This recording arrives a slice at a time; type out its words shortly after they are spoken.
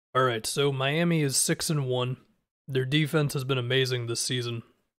All right, so Miami is 6-1. Their defense has been amazing this season,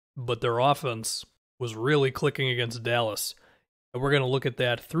 but their offense was really clicking against Dallas. And we're going to look at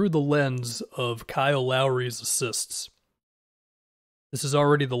that through the lens of Kyle Lowry's assists. This is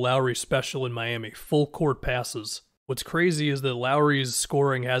already the Lowry special in Miami, full court passes. What's crazy is that Lowry's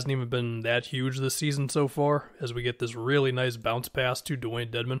scoring hasn't even been that huge this season so far, as we get this really nice bounce pass to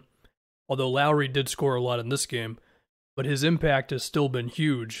Dwayne Dedmon. Although Lowry did score a lot in this game, but his impact has still been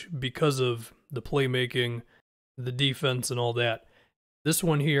huge because of the playmaking, the defense, and all that. This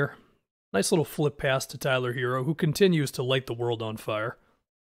one here, nice little flip pass to Tyler Hero, who continues to light the world on fire.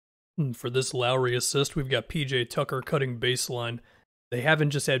 And for this Lowry assist, we've got PJ Tucker cutting baseline. They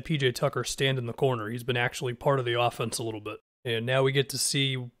haven't just had PJ Tucker stand in the corner. He's been actually part of the offense a little bit. And now we get to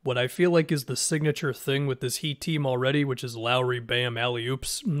see what I feel like is the signature thing with this Heat team already, which is Lowry, Bam,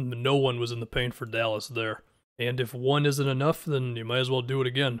 alley-oops. No one was in the paint for Dallas there. And if one isn't enough, then you might as well do it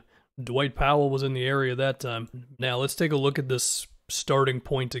again. Dwight Powell was in the area that time. Now let's take a look at this starting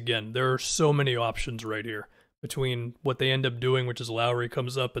point again. There are so many options right here between what they end up doing, which is Lowry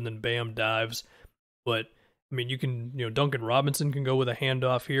comes up and then Bam dives. But I mean, you can, Duncan Robinson can go with a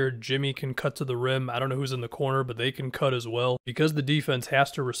handoff here. Jimmy can cut to the rim. I don't know who's in the corner, but they can cut as well. Because the defense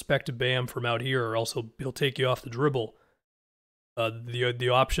has to respect Bam from out here, or else he'll take you off the dribble. The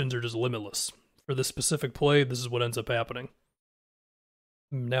options are just limitless. For this specific play, this is what ends up happening.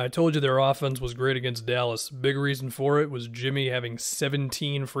 Now, I told you their offense was great against Dallas. Big reason for it was Jimmy having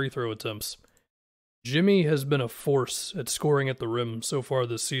 17 free throw attempts. Jimmy has been a force at scoring at the rim so far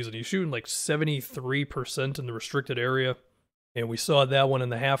this season. He's shooting like 73% in the restricted area, and we saw that one in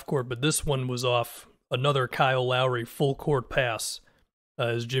the half court, but this one was off another Kyle Lowry full court pass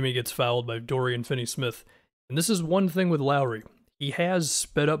as Jimmy gets fouled by Dorian Finney-Smith. And this is one thing with Lowry. He has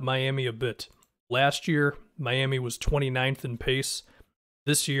sped up Miami a bit. Last year, Miami was 29th in pace.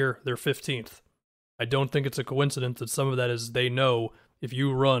 This year, they're 15th. I don't think it's a coincidence that some of that is they know if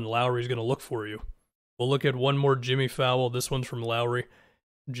you run, Lowry's going to look for you. We'll look at one more Jimmy foul. This one's from Lowry.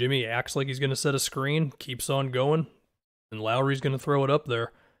 Jimmy acts like he's going to set a screen, keeps on going, and Lowry's going to throw it up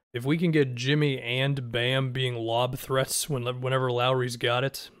there. If we can get Jimmy and Bam being lob threats whenever Lowry's got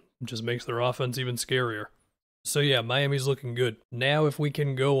it, it just makes their offense even scarier. So yeah, Miami's looking good. Now if we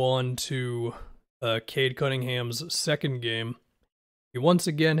can go on to Cade Cunningham's second game. He once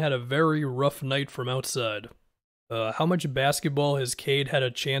again had a very rough night from outside. How much basketball has Cade had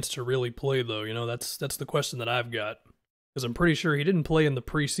a chance to really play, though? That's the question that I've got. Because I'm pretty sure he didn't play in the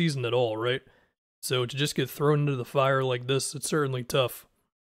preseason at all, right? So to just get thrown into the fire like this, it's certainly tough.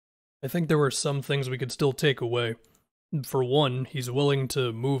 I think there were some things we could still take away. For one, he's willing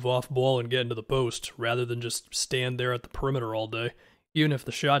to move off ball and get into the post, rather than just stand there at the perimeter all day, even if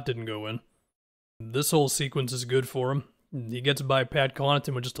the shot didn't go in. This whole sequence is good for him. He gets by Pat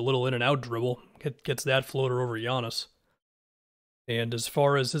Connaughton with just a little in-and-out dribble, gets that floater over Giannis. And as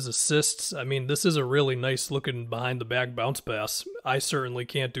far as his assists, I mean, this is a really nice-looking behind-the-back bounce pass. I certainly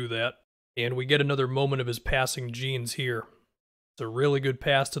can't do that. And we get another moment of his passing genes here. It's a really good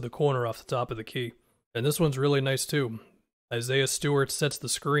pass to the corner off the top of the key. And this one's really nice, too. Isaiah Stewart sets the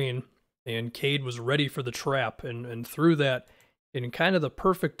screen, and Cade was ready for the trap, and threw that in kind of the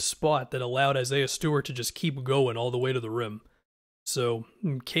perfect spot that allowed Isaiah Stewart to just keep going all the way to the rim. So,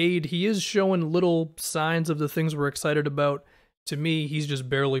 Cade, he is showing little signs of the things we're excited about. To me, he's just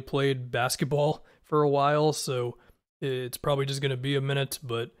barely played basketball for a while, so it's probably just going to be a minute,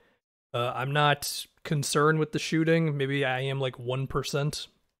 but I'm not concerned with the shooting. Maybe I am like 1%.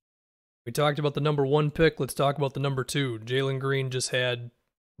 We talked about the number 1 pick. Let's talk about the number 2. Jalen Green just had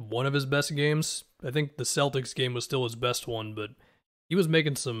one of his best games. I think the Celtics game was still his best one, but he was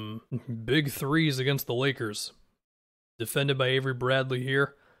making some big threes against the Lakers. Defended by Avery Bradley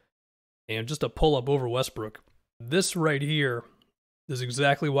here, and just a pull-up over Westbrook. This right here is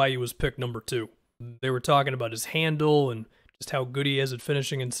exactly why he was picked number 2. They were talking about his handle and just how good he is at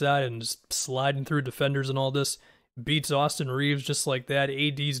finishing inside and just sliding through defenders and all this. Beats Austin Reeves just like that.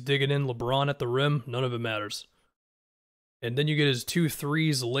 AD's digging in LeBron at the rim. None of it matters. And then you get his 2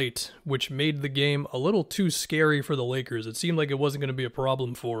 threes late, which made the game a little too scary for the Lakers. It seemed like it wasn't going to be a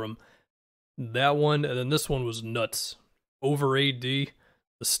problem for him. That one, and then this one was nuts. Over AD, the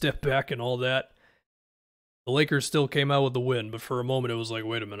step back and all that. The Lakers still came out with the win, but for a moment it was like,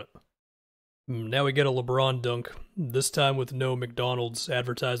 wait a minute. Now we get a LeBron dunk, this time with no McDonald's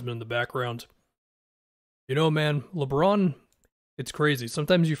advertisement in the background. Man, LeBron, it's crazy.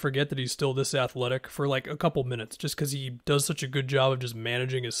 Sometimes you forget that he's still this athletic for like a couple minutes, just because he does such a good job of just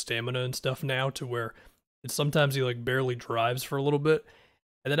managing his stamina and stuff now, to where sometimes he like barely drives for a little bit.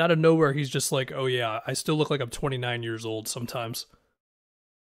 And then out of nowhere, he's just like, oh yeah, I still look like I'm 29 years old sometimes.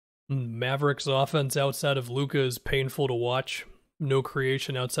 Mavericks offense outside of Luka is painful to watch. No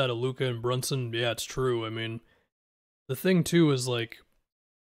creation outside of Luka and Brunson. Yeah, it's true. I mean, the thing too is like,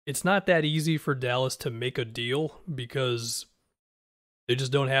 it's not that easy for Dallas to make a deal because they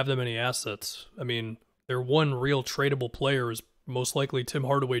just don't have that many assets. I mean, their one real tradable player is most likely Tim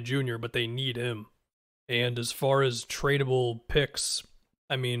Hardaway Jr., but they need him. And as far as tradable picks,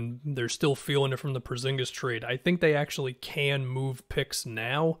 I mean, they're still feeling it from the Porzingis trade. I think they actually can move picks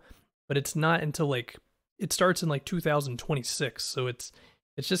now, but it's not until like it starts in like 2026. So it's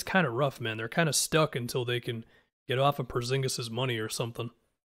just kind of rough, man. They're kind of stuck until they can get off of Porzingis's money or something.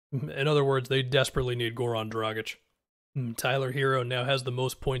 In other words, they desperately need Goran Dragic. Tyler Hero now has the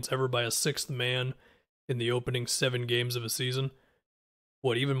most points ever by a sixth man in the opening 7 games of a season.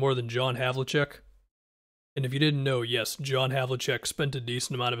 What, even more than John Havlicek? And if you didn't know, yes, John Havlicek spent a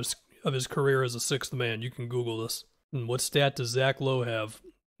decent amount of his career as a sixth man. You can Google this. And what stat does Zach Lowe have?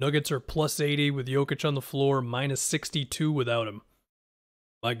 Nuggets are plus 80 with Jokic on the floor, minus 62 without him.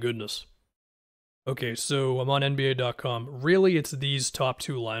 My goodness. Okay, so I'm on NBA.com. Really, it's these top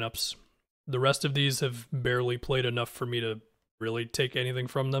 2 lineups. The rest of these have barely played enough for me to really take anything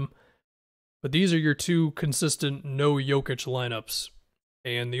from them. But these are your 2 consistent no Jokic lineups.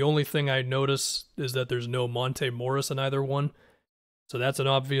 And the only thing I notice is that there's no Monte Morris in either one. So that's an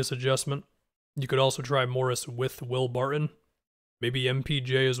obvious adjustment. You could also try Morris with Will Barton. Maybe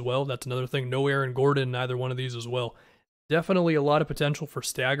MPJ as well. That's another thing. No Aaron Gordon in either one of these as well. Definitely a lot of potential for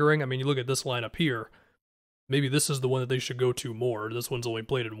staggering. I mean, you look at this lineup here. Maybe this is the one that they should go to more. This one's only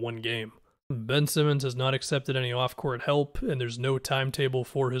played in 1 game. Ben Simmons has not accepted any off-court help, and there's no timetable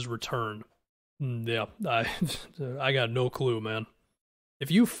for his return. Yeah, I got no clue, man.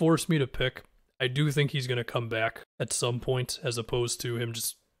 If you force me to pick, I do think he's going to come back at some point, as opposed to him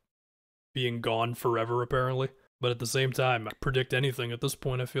just being gone forever, apparently. But at the same time, I predict anything at this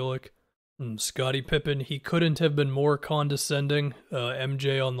point, I feel like. Scottie Pippen, he couldn't have been more condescending.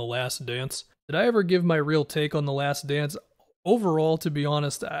 MJ on The Last Dance. Did I ever give my real take on The Last Dance? Overall, to be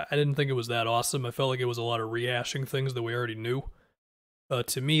honest, I didn't think it was that awesome. I felt like it was a lot of rehashing things that we already knew.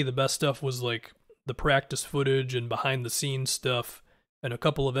 To me, the best stuff was like the practice footage and behind-the-scenes stuff, and a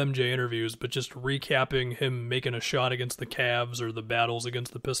couple of MJ interviews, but just recapping him making a shot against the Cavs or the battles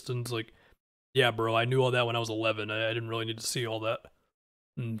against the Pistons, like, yeah, bro, I knew all that when I was 11. I didn't really need to see all that.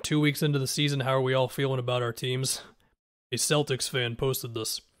 And 2 weeks into the season, how are we all feeling about our teams? A Celtics fan posted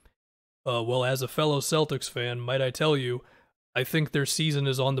this. Well, as a fellow Celtics fan, might I tell you, I think their season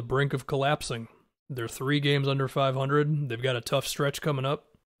is on the brink of collapsing. They're 3 games under 500. They've got a tough stretch coming up.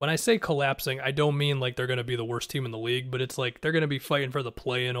 When I say collapsing, I don't mean like they're going to be the worst team in the league, but it's like they're going to be fighting for the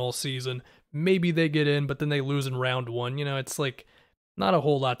play-in all season. Maybe they get in, but then they lose in round 1. You know, it's like not a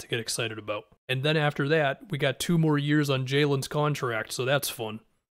whole lot to get excited about. And then after that, we got 2 more years on Jalen's contract, so that's fun.